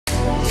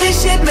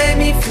shit made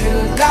me feel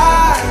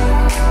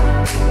alive.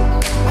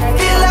 I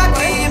feel like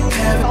we in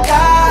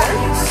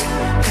paradise,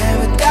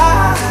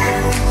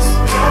 paradise.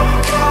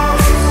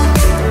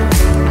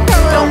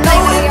 Don't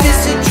know if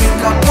it's a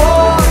drink I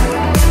pour,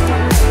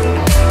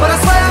 but I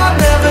swear I've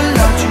never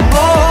loved you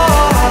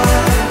more.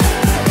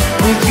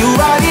 With you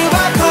right here,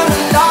 I come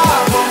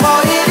alive. One more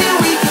hit and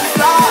we can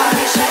fly.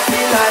 It should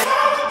feel like.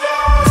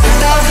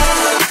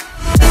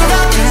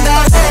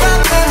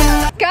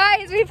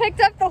 Guys, we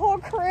picked up the whole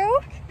crew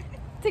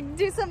to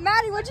do some.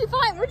 Maddie, what'd you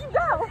find? Where'd you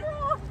go?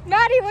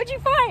 Maddie, what'd you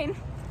find?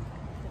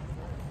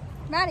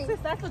 Maddie.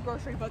 That's a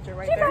grocery budget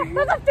right there.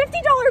 That's a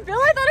 $50 bill.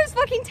 I thought it was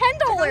fucking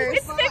 $10.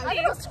 It's 50.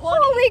 It was 20.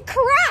 Holy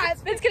crap.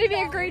 It's going to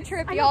be a great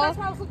trip, y'all. That's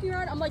why I was looking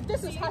around. I'm like,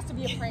 this has to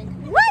be a prank.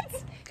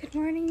 What? Good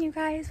morning, you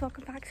guys.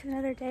 Welcome back to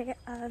another day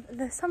of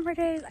the summer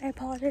days. I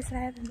apologize that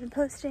I haven't been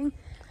posting.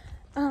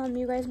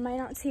 You guys might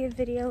not see a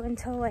video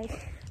until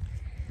like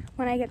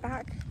when I get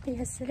back,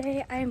 because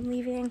today I'm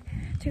leaving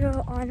to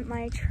go on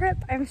my trip.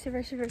 I'm super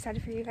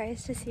excited for you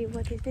guys to see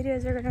what these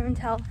videos are going to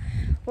entail.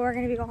 We're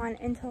going to be gone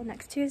until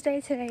next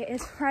Tuesday. Today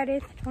is Friday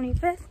the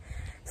 25th,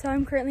 so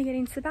I'm currently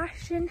getting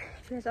Sebastian.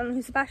 If you guys don't know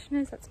who Sebastian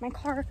is, that's my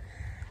car,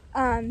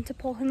 to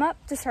pull him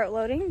up to start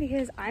loading,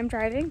 because I'm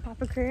driving.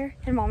 Papa Greer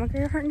and Mama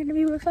Greer aren't going to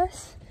be with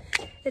us.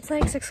 It's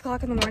like 6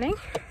 o'clock in the morning,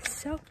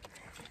 so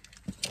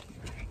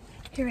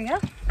here we go.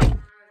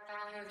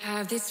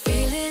 Have this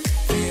feeling,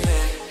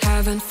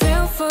 haven't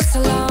felt for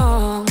so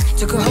long.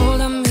 Took a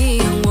hold on me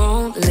and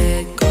won't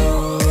let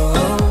go.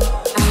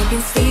 I've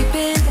been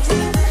sleeping,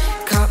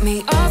 caught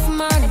me off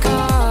my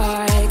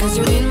guard, cause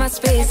you're in my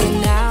space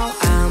and now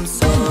I'm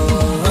so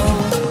hold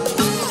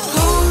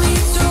me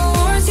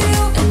towards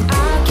you and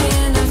I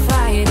cannot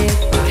fight it.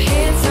 My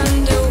head's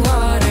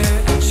underwater,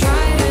 I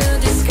try to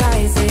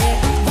disguise it.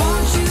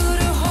 Want you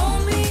to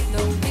hold me,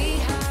 though we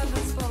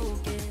haven't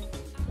spoken.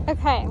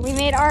 Okay,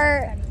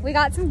 we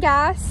got some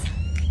gas.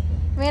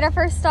 We made our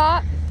first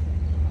stop.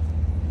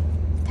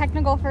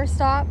 Technical first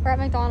stop. We're at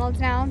McDonald's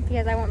now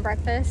because I want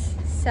breakfast.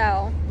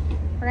 So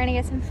we're gonna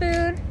get some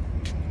food,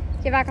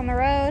 get back on the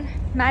road.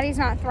 Maddie's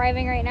not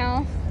thriving right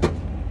now,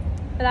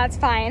 but that's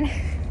fine.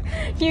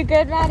 You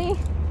good, Maddie?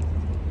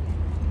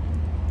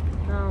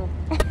 No.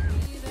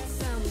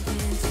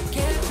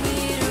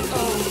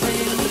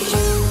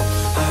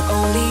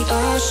 Only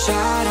a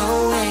shot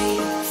away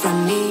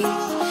from me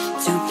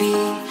to be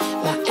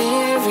my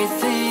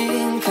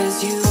everything,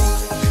 cause you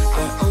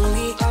are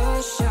only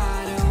a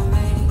shot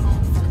away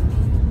from me.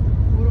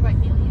 What about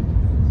helium?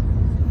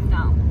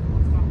 No.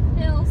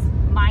 Hills.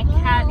 My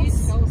cat is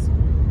so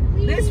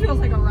sweet. This feels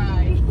like a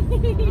ride. It's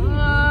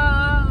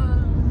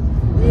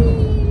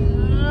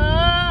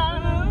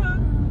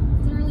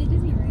an early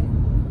Disney ride.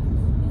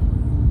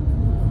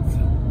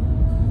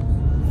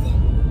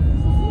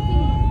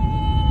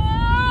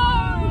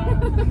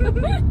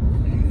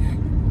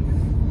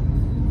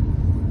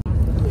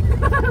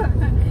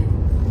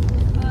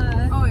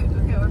 Oh wait,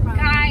 okay, we're fine.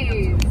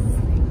 Guys.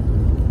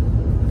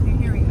 Okay,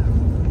 here we go.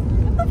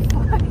 What the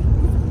fuck?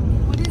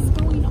 What is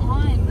going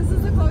on? This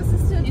is the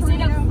closest to a Is it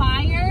tornado. a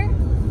fire?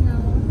 No.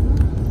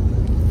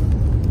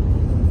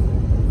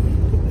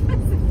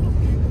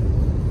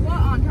 What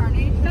on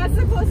tarnation? That's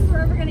the closest we're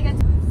ever gonna get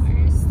to.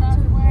 We're stuck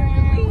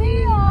where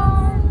we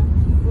are.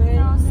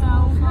 No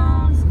cell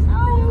phones,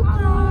 no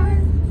car.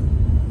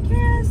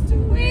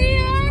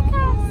 We are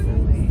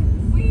castaways.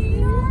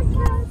 We are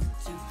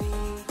castaways. To be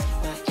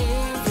my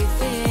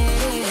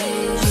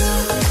everything. You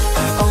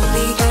are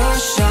only a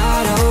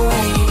shot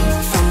away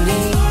from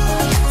me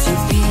to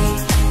be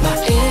my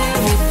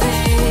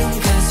everything,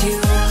 cause you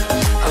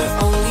are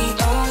only a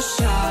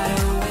shot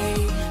away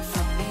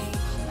from me.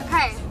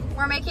 Okay,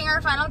 we're making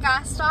our final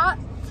gas stop.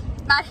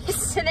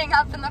 Maddie's sitting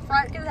up in the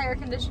front because the air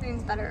conditioning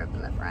is better up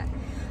in the front.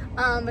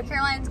 But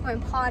Caroline's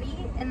going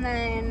potty, and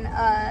then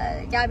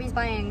Gabby's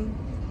buying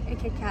a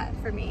Kit Kat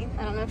for me.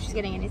 I don't know if she's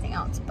getting anything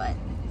else, but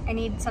I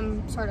need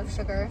some sort of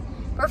sugar.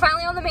 We're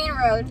finally on the main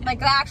road, like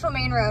the actual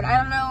main road. I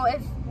don't know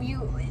if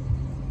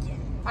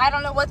I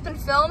don't know what's been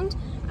filmed,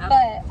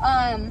 but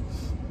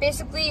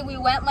basically we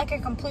went like a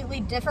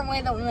completely different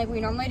way than like we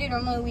normally do.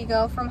 Normally we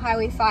go from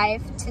Highway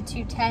 5 to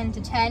 210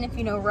 to 10, if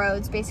you know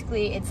roads.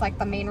 Basically it's like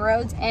the main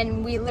roads,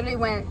 and we literally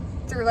went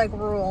through like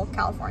rural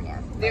California.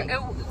 Like,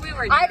 We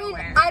were I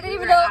nowhere.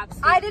 didn't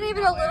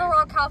even know Little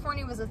Rock,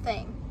 California was a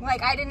thing.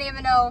 Like I didn't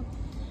even know.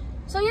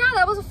 So yeah,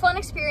 that was a fun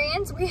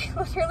experience. We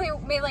literally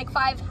made like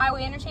 5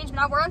 highway interchange.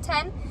 Now we're on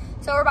 10,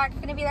 so we're back.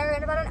 Gonna be there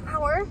in about an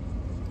hour.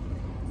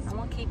 And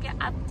we'll keep you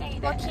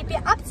updated. We'll keep you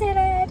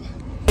updated.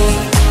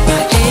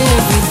 My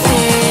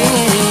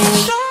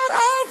everything. Shot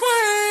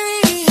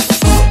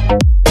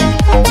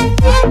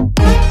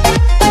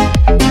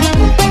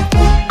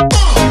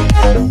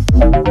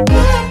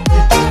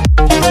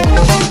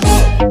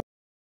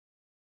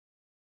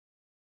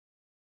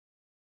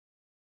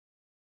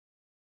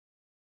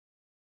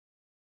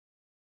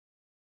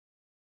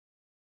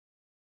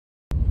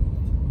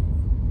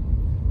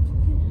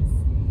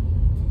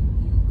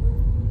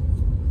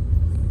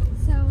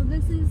So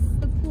this is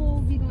the pool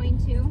we'll be going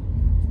to.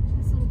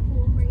 This little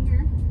pool right here.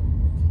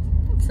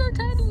 so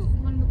tiny.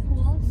 One of the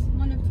pools.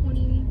 One of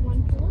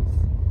 21 pools.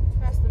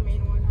 That's the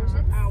main one. There's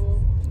an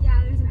owl. Yeah,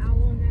 there's an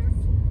owl in there.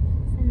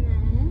 And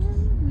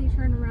then we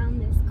turn around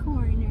this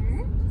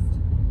corner.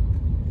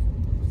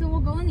 So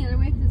we'll go in the other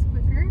way because it's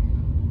quicker. And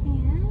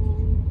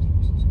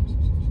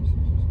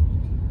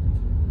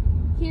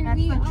here That's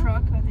we the are.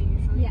 truck that they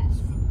usually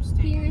Yes.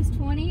 stay in. Here's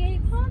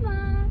 28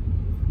 Palma.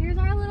 Here's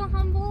our little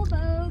humble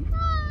abode.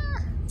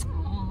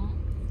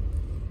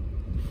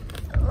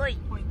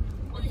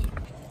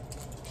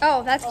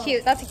 Oh, that's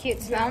cute. That's a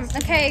cute smell.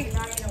 Okay.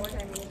 Now you know what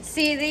I mean.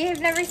 See, they have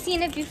never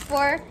seen it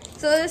before.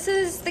 So this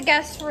is the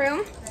guest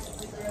room.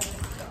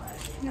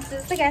 This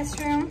is the guest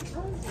room.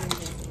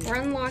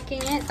 We're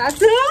unlocking it.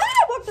 That's it.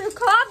 I walked through a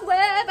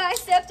cobweb. I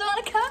stepped on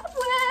a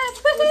cobweb.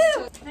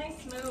 Woohoo!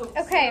 Nice move.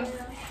 Okay,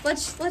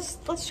 let's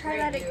try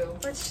that again.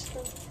 Let's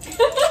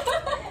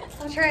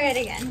try it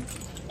again.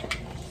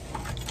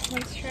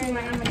 Let's try it. I'm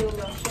gonna do a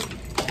little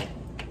shake.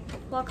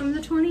 Welcome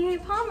to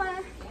 28 Palma.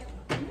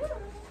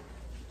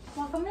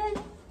 Welcome in.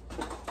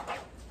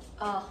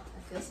 Oh,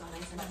 it feels so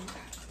nice and neat.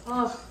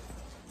 Oh.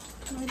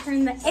 Let me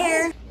turn the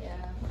air.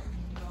 Yeah.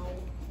 No.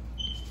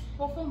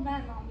 We'll film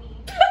that, not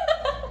me.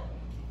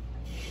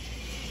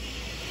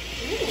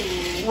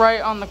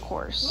 Right on the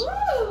course.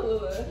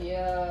 Ooh.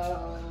 Yeah.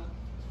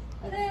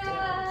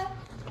 Ta-da!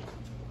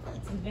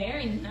 It's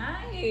very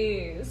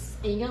nice.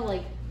 And you got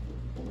like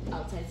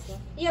outside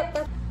stuff.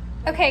 Yep.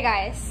 Okay,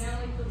 guys.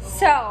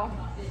 So,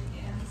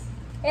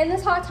 in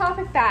this Hot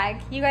Topic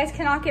bag, you guys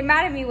cannot get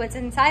mad at me what's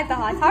inside the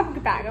Hot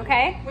Topic bag,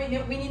 okay? Wait,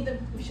 no, we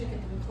should get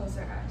them to close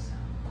their eyes.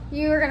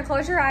 You are gonna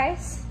close your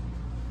eyes.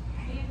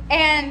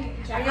 And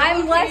Are you I'm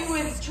okay less.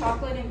 with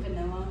chocolate and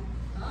vanilla?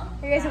 Are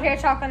you guys okay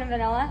with chocolate and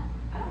vanilla?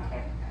 I don't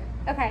care.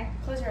 Okay.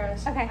 Close your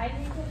eyes. Okay.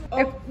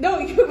 Oh, no,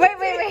 you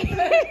Wait.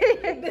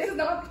 This is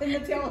not in the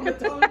tail of the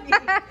donkey.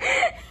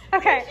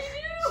 Okay.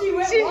 She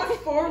walked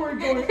forward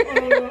going,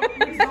 oh no,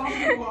 this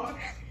donkey walk.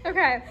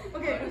 Okay.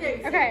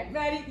 Okay.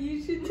 Maddie, you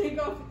should take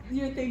off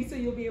your thing so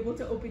you'll be able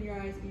to open your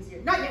eyes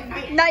easier. Not yet.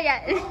 Not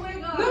yet. Oh my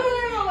god.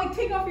 No, like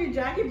take off your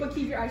jacket but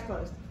keep your eyes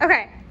closed.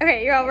 Okay.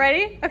 You all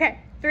ready? Okay.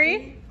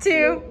 3,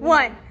 2,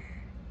 1.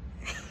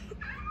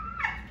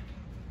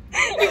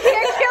 You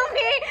can't kill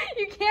me.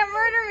 You can't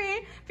murder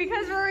me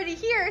because we're already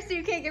here, so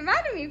you can't get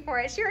mad at me for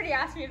it. She already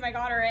asked me if I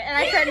got her it, and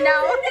I said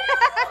no.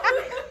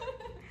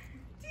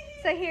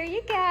 So here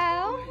you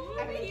go.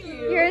 Thank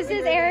you. Yours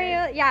is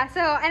Ariel. Yeah,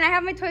 so, and I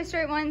have my Toy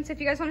Story one, so if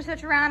you guys want to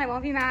switch around, I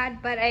won't be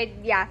mad, but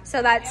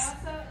so that's. I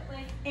also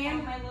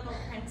and my little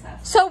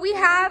princess. So we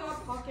have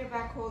got pocket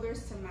back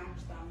holders to match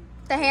them.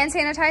 the hand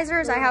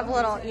sanitizers. I have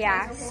little,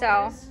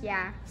 so,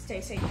 yeah. Stay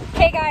safe.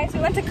 Hey guys,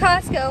 we went to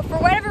Costco. For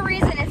whatever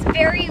reason, it's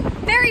very,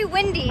 very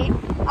windy.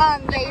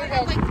 Yeah, you're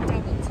good.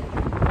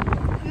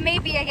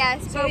 Maybe, I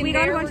guess, but we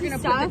got a bunch of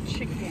stuff.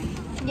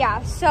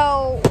 Yeah,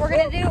 so we're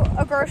gonna do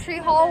a grocery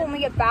haul when we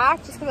get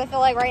back, just because I feel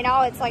like right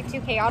now it's like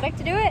too chaotic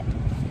to do it.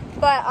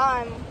 But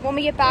when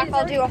we get back,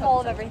 I'll do a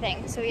haul of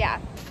everything. So yeah.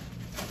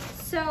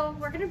 So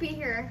we're gonna be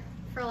here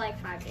for like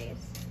 5 days,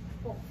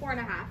 well,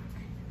 4.5.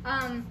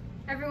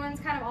 Everyone's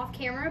kind of off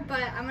camera,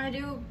 but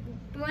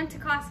we went to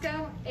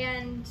Costco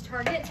and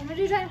Target. I'm gonna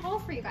do a giant haul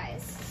for you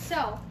guys.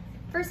 So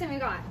first thing we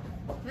got,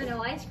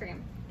 vanilla ice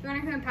cream. Do you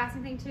want to come and pass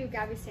anything to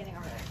Gabby's standing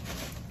over there?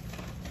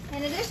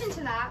 In addition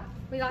to that,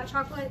 we got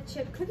chocolate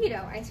chip cookie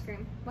dough ice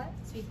cream. What?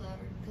 Sweet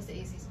flavor, because the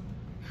AC's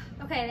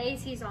on. Okay, the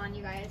AC's on,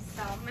 you guys,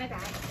 so my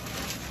bad.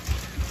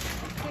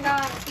 We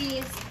got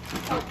these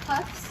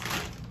puffs.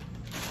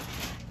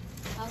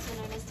 Also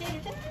known as tater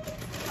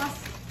tots.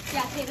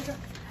 Yeah, tater tots.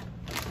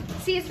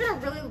 See, it's been a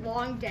really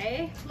long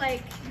day.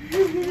 Like,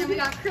 and then we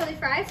got curly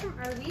fries from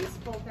Arby's.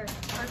 Both are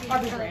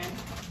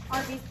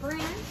Arby's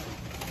brand.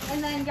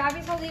 And then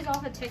Gabby sold these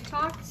off of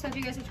TikTok. So if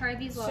you guys have tried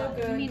these, let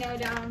me know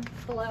down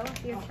below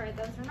if you've tried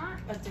those or not.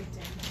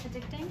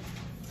 Addicting.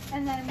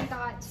 And then we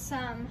got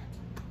some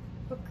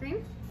whipped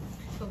cream. I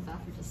feel bad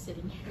for just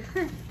sitting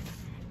here.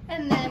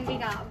 And then we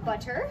got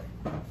butter.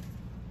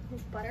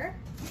 This butter.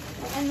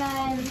 And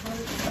then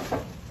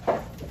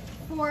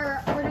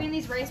we're doing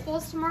these rice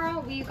bowls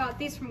tomorrow. We got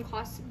these from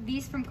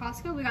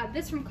Costco. We got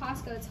this from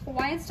Costco. It's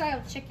Hawaiian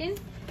style chicken.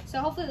 So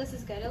hopefully this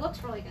is good. It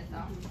looks really good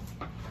though.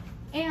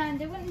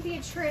 And it wouldn't be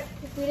a trip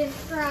if we didn't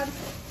grab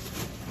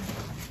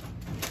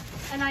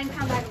a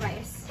 9-pound bag of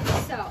rice.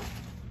 So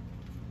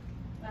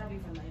That'll be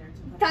for later.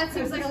 that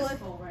seems like a little.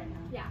 full right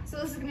now. Yeah, so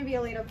this is going to be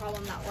a later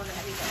problem that we're going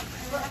to be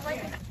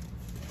doing.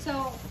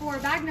 So for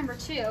bag number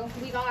 2,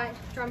 we got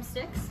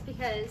drumsticks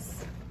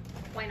because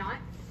why not?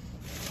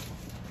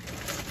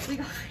 We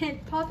got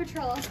Paw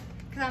Patrol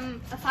because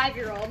I'm a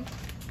 5-year-old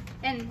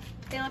and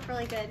they look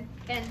really good.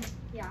 And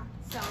yeah,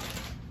 so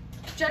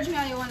judge me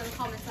on any one of the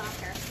comments, I don't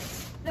care.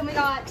 Then we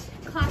got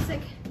classic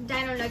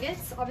Dino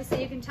Nuggets.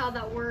 Obviously you can tell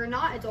that we're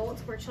not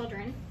adults, we're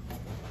children.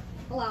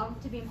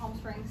 Allowed to be in Palm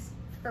Springs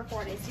for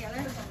 4 days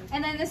together.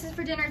 And then this is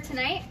for dinner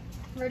tonight.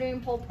 We're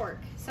doing pulled pork.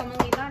 So I'm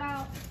gonna leave that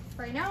out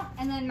right now.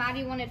 And then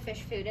Maddie wanted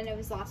fish food and it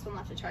was the last one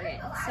left at Target.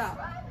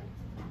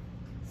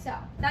 So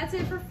that's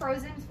it for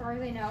Frozen as far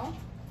as I know.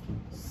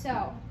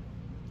 So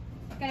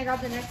Gonna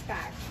grab the next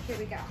bag. Here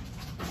we go.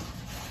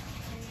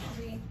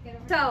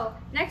 So,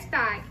 next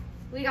bag,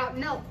 we got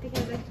milk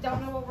because I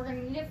don't know what we're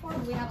gonna need it for.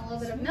 But we have a little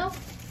bit of milk.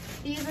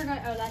 These are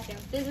gonna, oh, that too.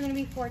 These are gonna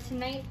be for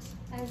tonight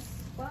as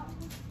well.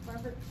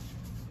 Robert.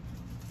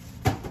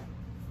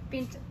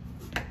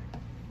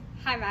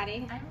 Hi,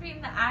 Maddie. I'm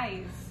reading the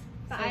eyes.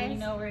 The so eyes? you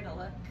know where to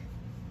look.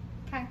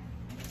 Okay.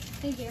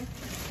 Thank you.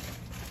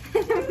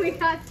 We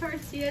got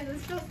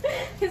tortillas.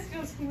 This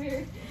feels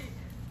weird.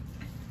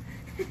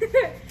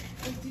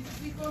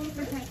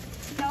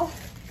 No.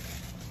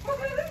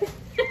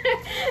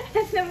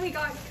 And then we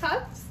got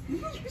cups.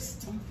 You're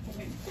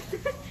stumbling.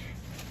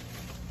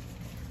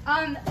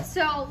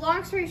 So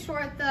long story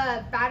short,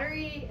 the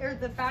batteries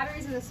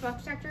in the smoke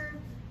detector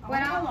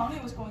went How out. long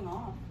it was going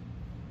off?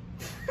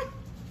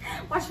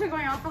 Watch me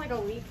going on for like a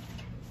week.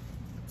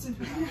 Since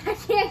we- I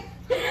can't.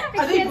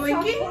 Are they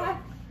blinking?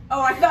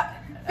 Oh, I thought.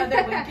 Are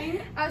they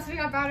blinking? So we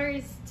got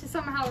batteries to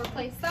somehow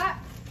replace that.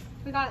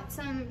 We got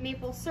some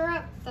maple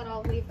syrup that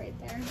I'll leave right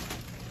there.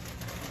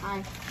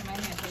 Hi. My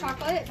hands are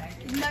Chocolate?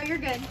 tired. No, you're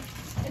good.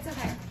 It's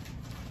okay.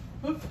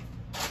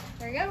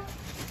 There you go.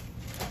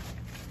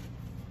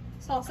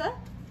 Salsa.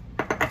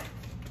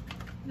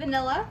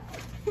 Vanilla.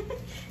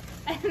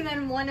 And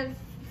then one of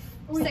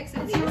 6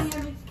 of these.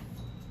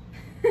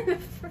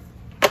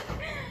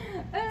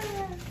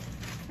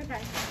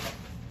 Okay.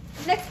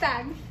 Next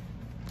bag.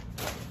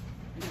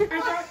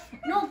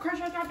 No,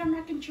 Chris, I thought the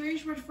mac and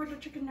cheese was for the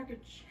chicken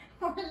nuggets.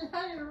 Oh,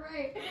 yeah, you're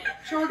right.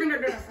 So we're gonna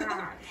do the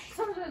fries.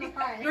 Some of the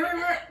fries.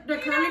 The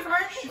curly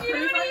fries? You Curly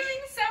don't fries?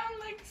 even sound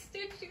like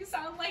Stitch. You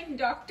sound like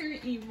Dr.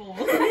 Evil.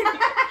 That's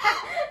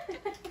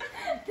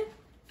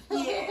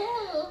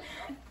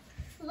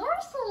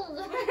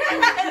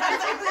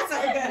actually so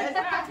good.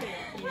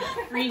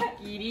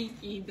 Freaky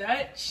deaky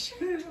Dutch.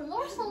 Okay.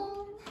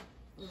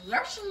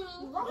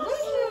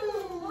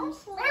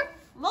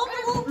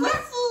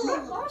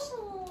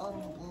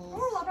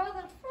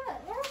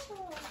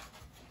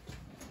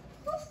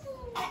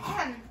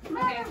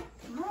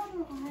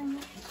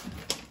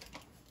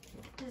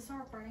 Is this still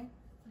recording?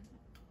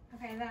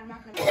 Okay, then I'm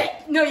not gonna.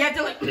 No, you have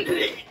to like.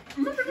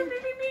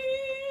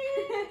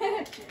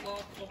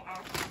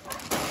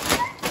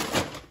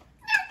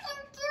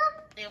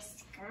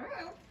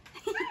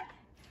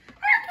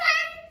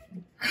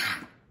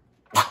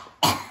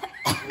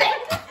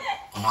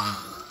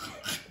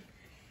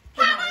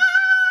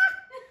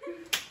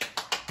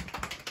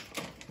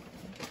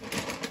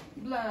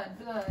 blood.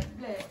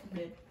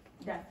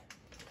 Death.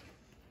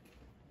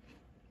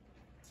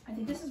 I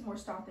think this is more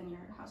stock than your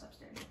house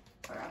upstairs.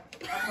 Or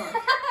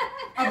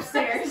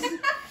upstairs.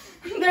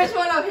 There's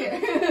one up here.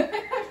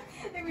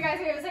 I think we guys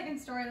have a second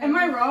story. Am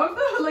I wrong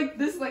though? Like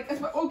this,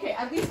 okay,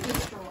 at least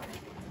this drawer.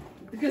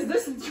 Because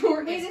this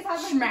drawer We is just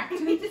haven't. smacked.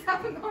 We just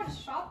haven't gone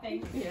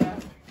shopping. Yeah.